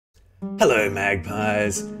Hello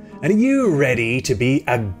magpies, and are you ready to be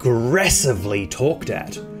aggressively talked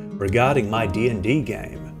at regarding my D&D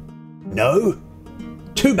game? No?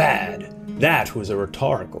 Too bad. That was a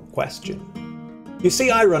rhetorical question. You see,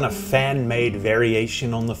 I run a fan-made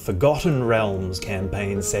variation on the Forgotten Realms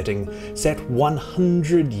campaign setting set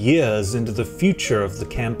 100 years into the future of the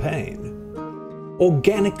campaign.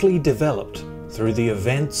 Organically developed through the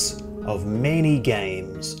events of many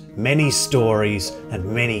games, many stories, and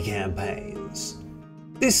many campaigns.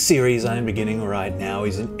 This series I am beginning right now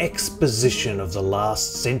is an exposition of the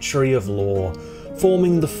last century of lore,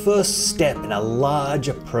 forming the first step in a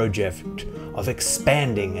larger project of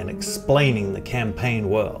expanding and explaining the campaign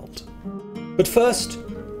world. But first,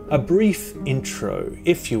 a brief intro,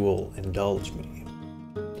 if you will indulge me.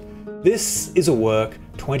 This is a work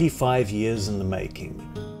 25 years in the making,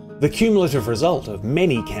 the cumulative result of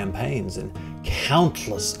many campaigns and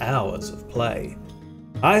countless hours of play.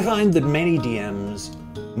 I find that many DMs,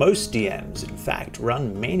 most DMs in fact,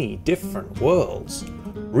 run many different worlds,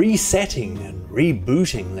 resetting and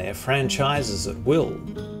rebooting their franchises at will.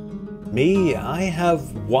 Me, I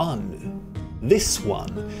have one, this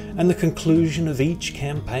one, and the conclusion of each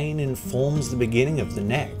campaign informs the beginning of the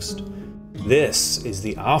next. This is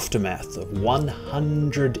the aftermath of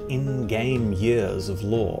 100 in-game years of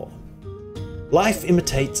lore. Life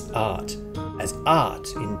imitates art, as art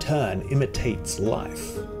in turn imitates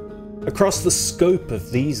life. Across the scope of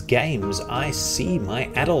these games, I see my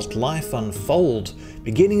adult life unfold,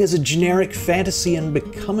 beginning as a generic fantasy and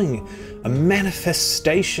becoming a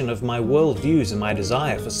manifestation of my worldviews and my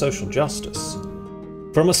desire for social justice.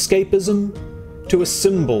 From escapism to a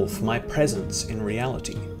symbol for my presence in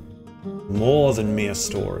reality. More than mere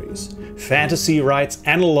stories, fantasy writes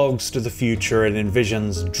analogues to the future and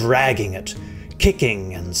envisions dragging it,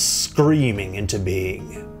 kicking and screaming into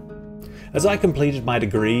being. As I completed my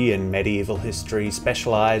degree in medieval history,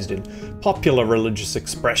 specialized in popular religious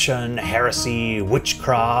expression, heresy,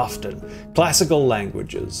 witchcraft, and classical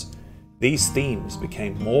languages, these themes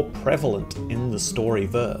became more prevalent in the story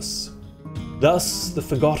verse. Thus, the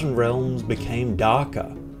Forgotten Realms became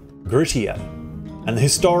darker, grittier, and the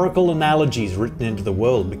historical analogies written into the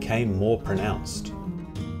world became more pronounced.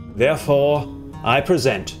 Therefore, I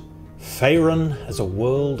present Faerun as a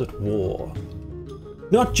world at war.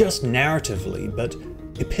 Not just narratively, but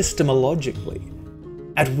epistemologically.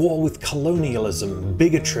 At war with colonialism,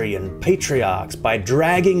 bigotry, and patriarchs by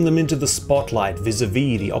dragging them into the spotlight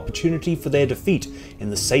vis-a-vis the opportunity for their defeat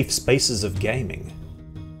in the safe spaces of gaming.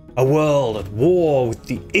 A world at war with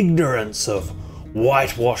the ignorance of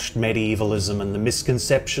whitewashed medievalism and the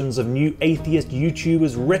misconceptions of new atheist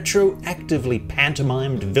YouTubers retroactively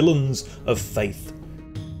pantomimed villains of faith.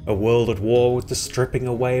 A world at war with the stripping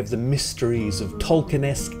away of the mysteries of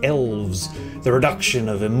Tolkien-esque elves, the reduction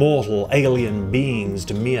of immortal alien beings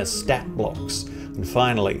to mere stat blocks, and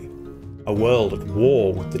finally, a world at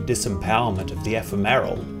war with the disempowerment of the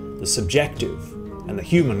ephemeral, the subjective, and the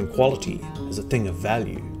human quality as a thing of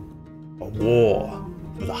value. A war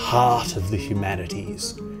for the heart of the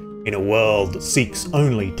humanities, in a world that seeks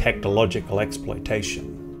only technological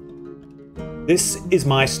exploitation. This is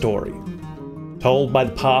my story, told by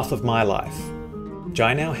the path of my life, which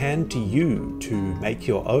I now hand to you to make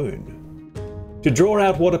your own. To draw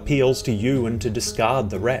out what appeals to you and to discard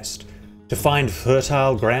the rest, to find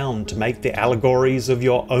fertile ground to make the allegories of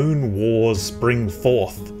your own wars spring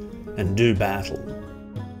forth and do battle.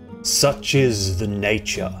 Such is the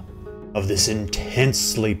nature of this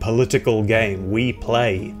intensely political game we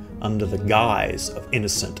play under the guise of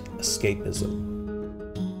innocent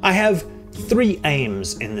escapism. I have 3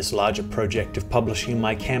 aims in this larger project of publishing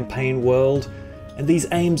my campaign world, and these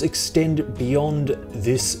aims extend beyond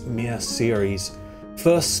this mere series.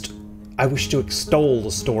 First, I wish to extol the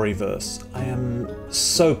storyverse I am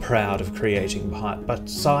so proud of creating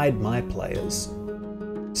beside my players.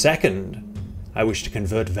 Second, I wish to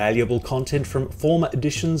convert valuable content from former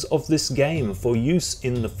editions of this game for use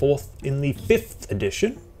in the 5th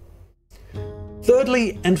edition.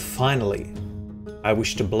 Thirdly and finally, I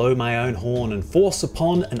wish to blow my own horn and force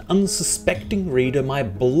upon an unsuspecting reader my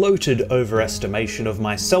bloated overestimation of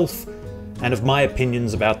myself and of my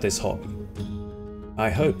opinions about this hobby. I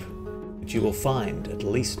hope that you will find at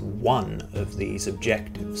least one of these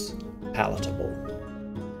objectives palatable.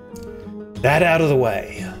 That out of the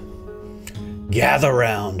way, gather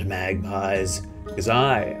round, magpies, because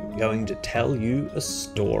I am going to tell you a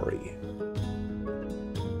story.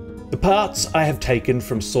 The parts I have taken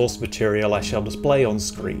from source material I shall display on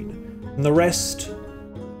screen, and the rest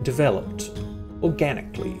developed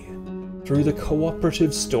organically through the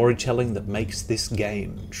cooperative storytelling that makes this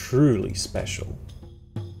game truly special.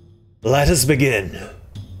 Let us begin.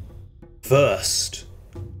 First,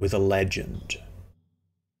 with a legend.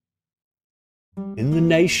 In the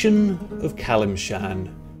nation of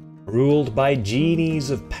Kalimshan, ruled by genies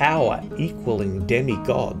of power equaling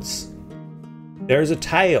demigods, there is a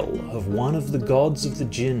tale of one of the gods of the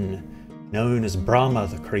Jinn, known as Brahma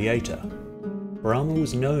the Creator. Brahma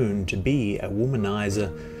was known to be a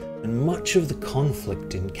womanizer, and much of the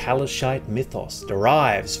conflict in Kalashite mythos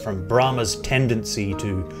derives from Brahma's tendency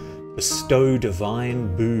to bestow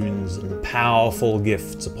divine boons and powerful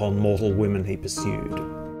gifts upon mortal women he pursued.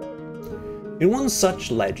 In one such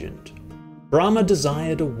legend, Brahma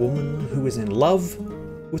desired a woman who was in love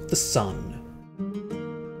with the sun.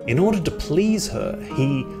 In order to please her,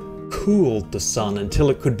 he cooled the sun until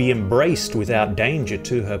it could be embraced without danger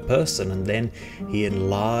to her person, and then he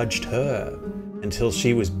enlarged her until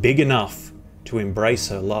she was big enough to embrace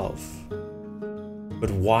her love. But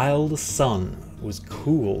while the sun was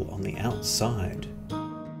cool on the outside,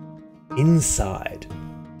 inside,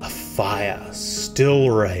 a fire still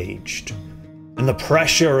raged, and the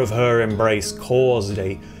pressure of her embrace caused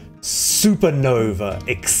a supernova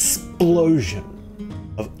explosion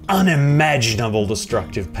of unimaginable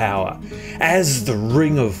destructive power as the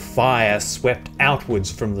ring of fire swept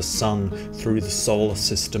outwards from the sun through the solar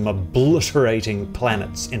system, obliterating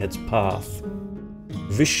planets in its path.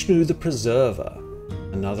 Vishnu the Preserver,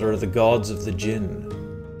 another of the gods of the Jinn,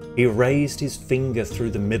 he raised his finger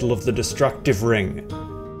through the middle of the destructive ring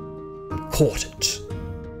and caught it.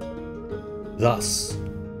 Thus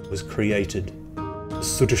was created the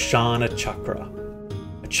Sudarshana Chakra,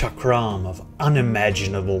 a chakram of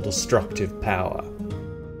unimaginable destructive power,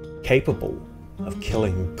 capable of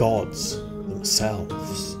killing gods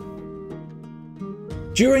themselves.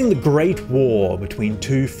 During the Great War between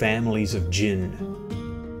two families of Jinn,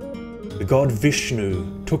 the god Vishnu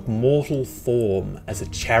took mortal form as a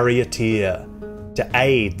charioteer to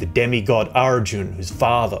aid the demigod Arjun, whose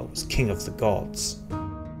father was king of the gods.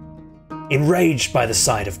 Enraged by the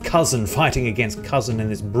sight of cousin fighting against cousin in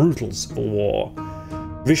this brutal civil war,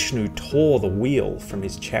 Vishnu tore the wheel from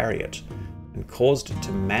his chariot and caused it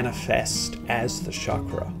to manifest as the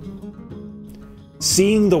chakra.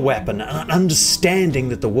 Seeing the weapon and understanding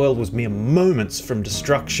that the world was mere moments from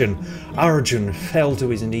destruction, Arjun fell to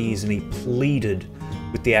his knees and he pleaded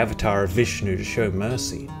with the avatar of Vishnu to show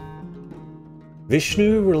mercy.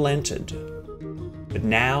 Vishnu relented, but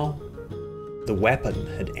now the weapon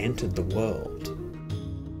had entered the world,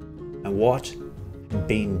 and what had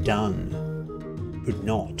been done could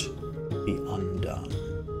not be undone.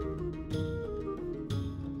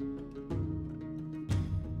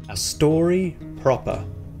 Our story proper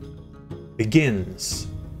begins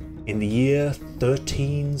in the year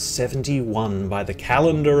 1371 by the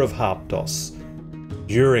calendar of Haptos,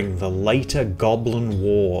 during the later Goblin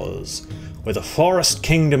Wars, where the forest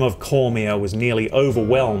kingdom of Cormia was nearly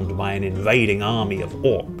overwhelmed by an invading army of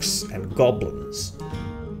orcs and goblins,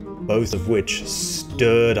 both of which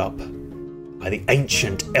stirred up by the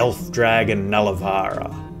ancient elf dragon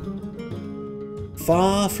Nalavara.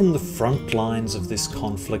 Far from the front lines of this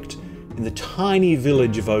conflict, in the tiny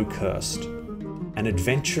village of Oakhurst, an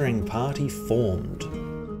adventuring party formed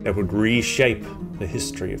that would reshape the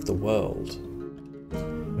history of the world.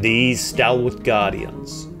 These stalwart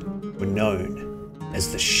guardians were known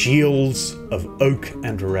as the Shields of Oak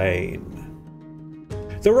and Rain.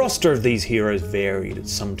 The roster of these heroes varied, at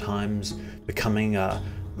sometimes becoming a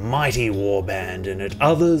mighty warband, and at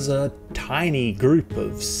others a tiny group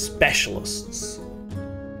of specialists.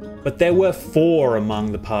 But there were four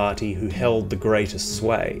among the party who held the greatest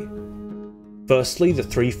sway. Firstly, the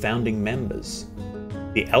three founding members: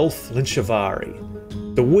 the elf Linshavari,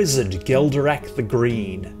 the wizard Gelderak the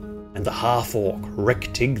Green, and the half-orc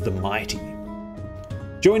Rektig the Mighty.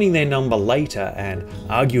 Joining their number later, and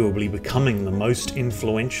arguably becoming the most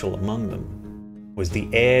influential among them, was the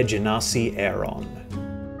heir Genasi Aaron.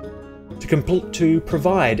 To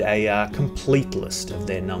provide a complete list of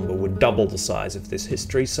their number would double the size of this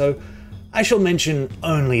history, so I shall mention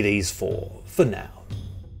only these four for now.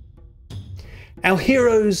 Our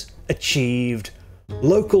heroes achieved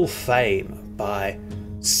local fame by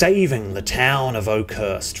saving the town of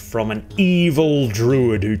Oakhurst from an evil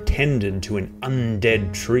druid who tended to an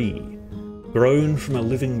undead tree, grown from a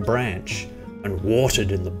living branch and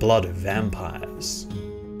watered in the blood of vampires.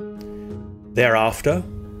 Thereafter,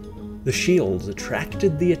 the Shields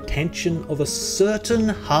attracted the attention of a certain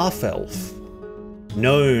half-elf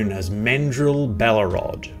known as Mendril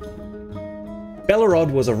Bellerod.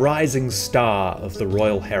 Bellerod was a rising star of the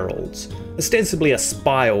Royal Heralds, ostensibly a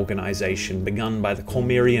spy organisation begun by the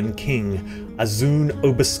Cormyrean king Azun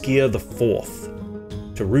Obaskyr IV.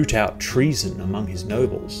 to root out treason among his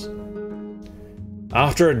nobles.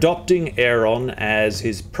 After adopting Aeron as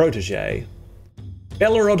his protege,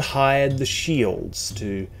 Bellerod hired the Shields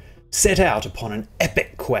to set out upon an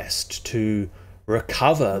epic quest to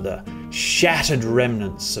recover the shattered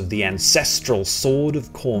remnants of the ancestral Sword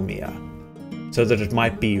of Cormia, so that it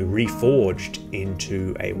might be reforged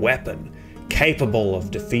into a weapon capable of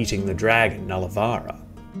defeating the dragon Nullivara.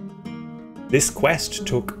 This quest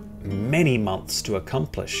took many months to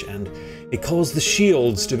accomplish, and it caused the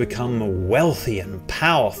Shields to become wealthy and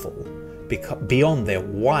powerful beyond their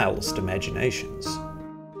wildest imaginations.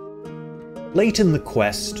 Late in the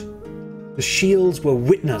quest, the Shields were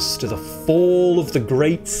witness to the fall of the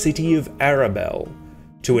great city of Arabel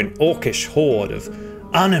to an orcish horde of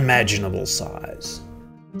unimaginable size.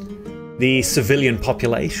 The civilian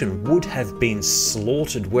population would have been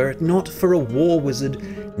slaughtered were it not for a war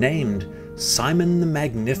wizard named Simon the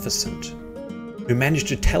Magnificent, who managed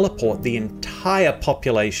to teleport the entire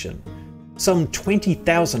population, some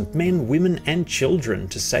 20,000 men, women and children,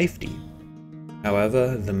 to safety.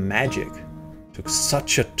 However, the magic took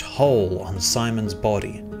such a toll on Simon's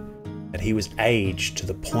body that he was aged to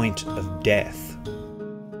the point of death.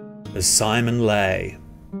 As Simon lay,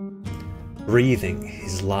 breathing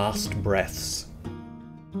his last breaths,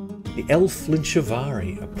 the elf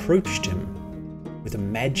Linchavari approached him with a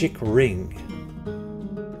magic ring.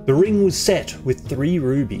 The ring was set with 3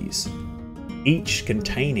 rubies, each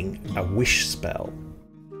containing a wish spell.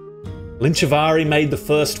 Linchavari made the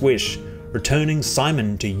first wish, returning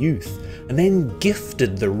Simon to youth, and then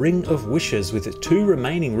gifted the Ring of Wishes with its 2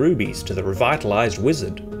 remaining rubies to the revitalized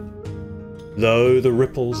wizard. Though the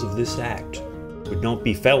ripples of this act would not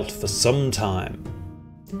be felt for some time,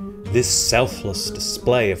 this selfless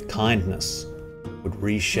display of kindness would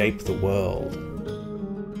reshape the world.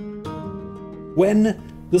 When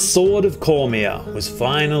the Sword of Cormia was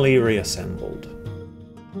finally reassembled,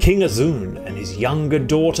 King Azun and his younger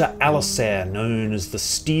daughter Alisair, known as the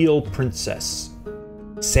Steel Princess,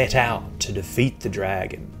 set out to defeat the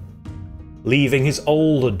dragon, leaving his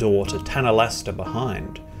older daughter Tanalasta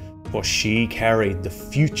behind, for she carried the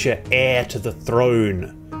future heir to the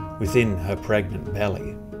throne within her pregnant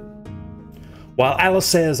belly. While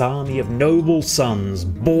Alisair's army of noble sons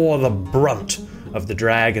bore the brunt of the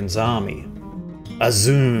dragon's army,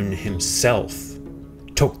 Azun himself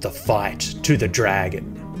took the fight to the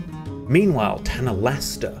dragon. Meanwhile,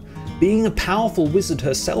 Tanalasta, being a powerful wizard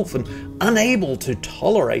herself and unable to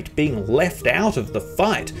tolerate being left out of the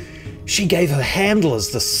fight, she gave her handlers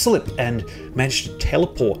the slip and managed to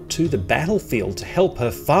teleport to the battlefield to help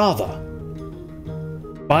her father.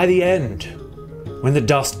 By the end, when the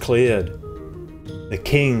dust cleared, the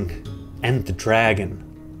king and the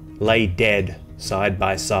dragon lay dead side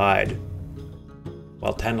by side,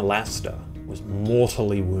 while Tanalasta was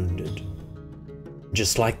mortally wounded.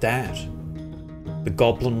 Just like that, the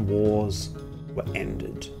Goblin Wars were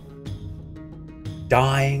ended.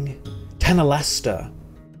 Dying, Tanalasta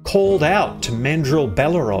called out to Mendril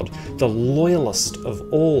Bellerod, the loyalist of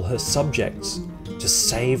all her subjects, to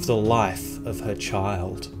save the life of her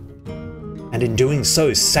child, and in doing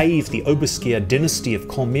so save the Obuscir dynasty of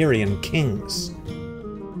Cormyrian kings.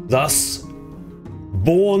 Thus,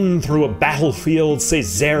 born through a battlefield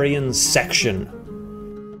Caesarian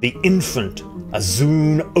section, the infant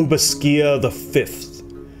Azun Obuscir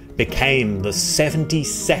V became the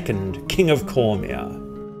 72nd King of Cormia,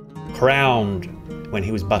 crowned when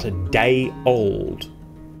he was but a day old,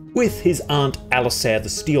 with his aunt Alisair the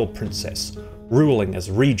Steel Princess ruling as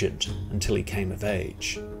regent until he came of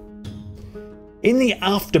age. In the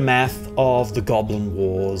aftermath of the Goblin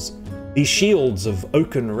Wars, the Shields of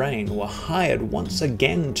Oaken Rain were hired once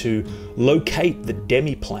again to locate the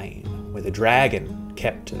demiplane where the dragon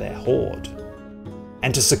kept their hoard,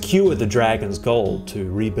 and to secure the dragon's gold to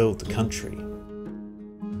rebuild the country.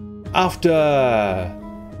 After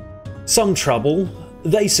some trouble,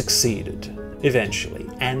 they succeeded eventually,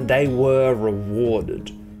 and they were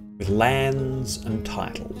rewarded with lands and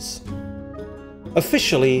titles.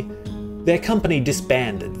 Officially, their company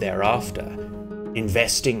disbanded thereafter,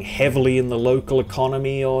 investing heavily in the local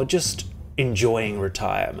economy or just enjoying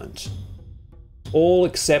retirement. All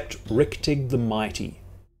except Rictig the Mighty,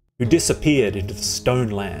 who disappeared into the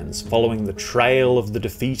Stonelands following the trail of the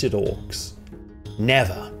defeated orcs,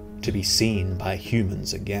 never to be seen by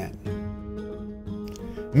humans again.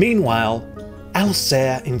 Meanwhile,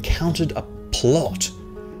 Alisair encountered a plot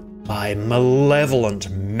by malevolent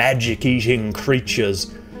magic-eating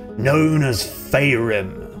creatures known as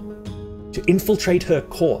Faerûm to infiltrate her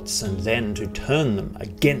courts and then to turn them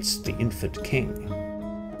against the infant king.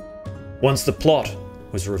 Once the plot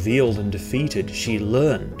was revealed and defeated, she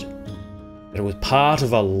learned that it was part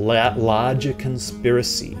of a larger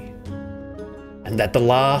conspiracy, and that the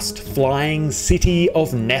last flying city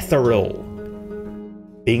of Netheril,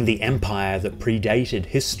 being the empire that predated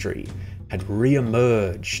history, had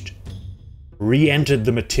re-emerged, re-entered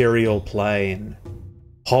the material plane,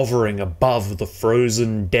 hovering above the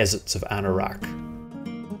frozen deserts of Anorak.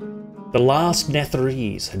 The last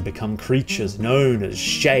Netherese had become creatures known as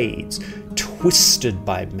Shades, twisted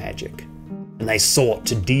by magic, and they sought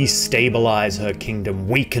to destabilize her kingdom,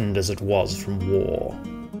 weakened as it was from war.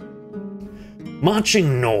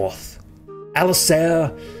 Marching north,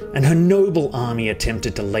 Alisair and her noble army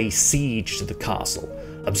attempted to lay siege to the castle,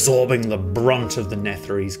 absorbing the brunt of the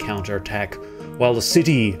Netherese counterattack, while the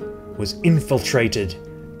city was infiltrated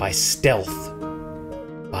by stealth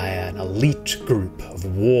by an elite group of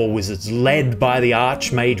war wizards led by the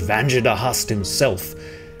Archmage Vanjidahust himself,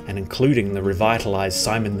 and including the revitalized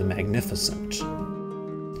Simon the Magnificent.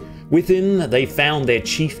 Within, they found their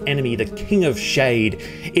chief enemy, the King of Shade,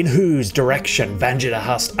 in whose direction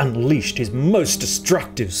Vanjidahust unleashed his most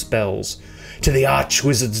destructive spells. To the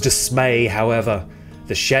Archwizard's dismay, however,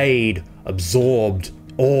 the Shade absorbed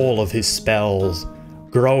all of his spells,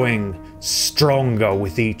 growing stronger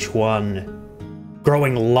with each one,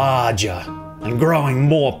 growing larger and growing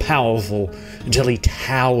more powerful until he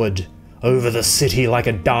towered over the city like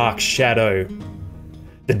a dark shadow.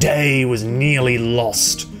 The day was nearly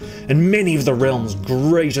lost, and many of the realm's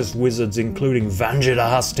greatest wizards, including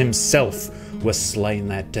Vanjidahust himself, were slain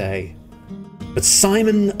that day. But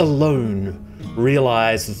Simon alone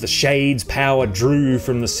realized that the Shade's power drew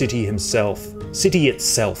from the city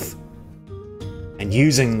itself, and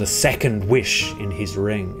using the second wish in his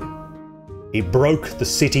ring, he broke the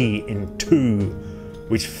city in two,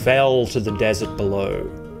 which fell to the desert below,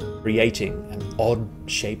 creating an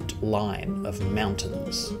odd-shaped line of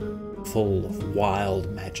mountains full of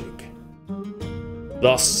wild magic.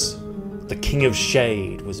 Thus, the King of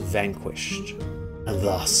Shade was vanquished, and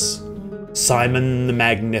thus, Simon the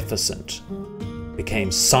Magnificent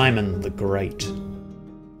became Simon the Great,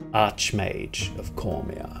 Archmage of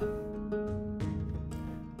Cormia.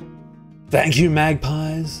 Thank you,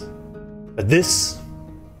 magpies. But this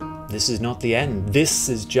is not the end. This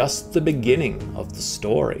is just the beginning of the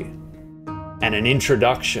story, and an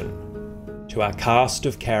introduction to our cast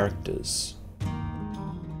of characters.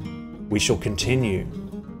 We shall continue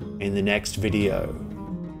in the next video,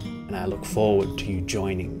 and I look forward to you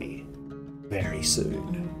joining me very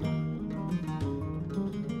soon.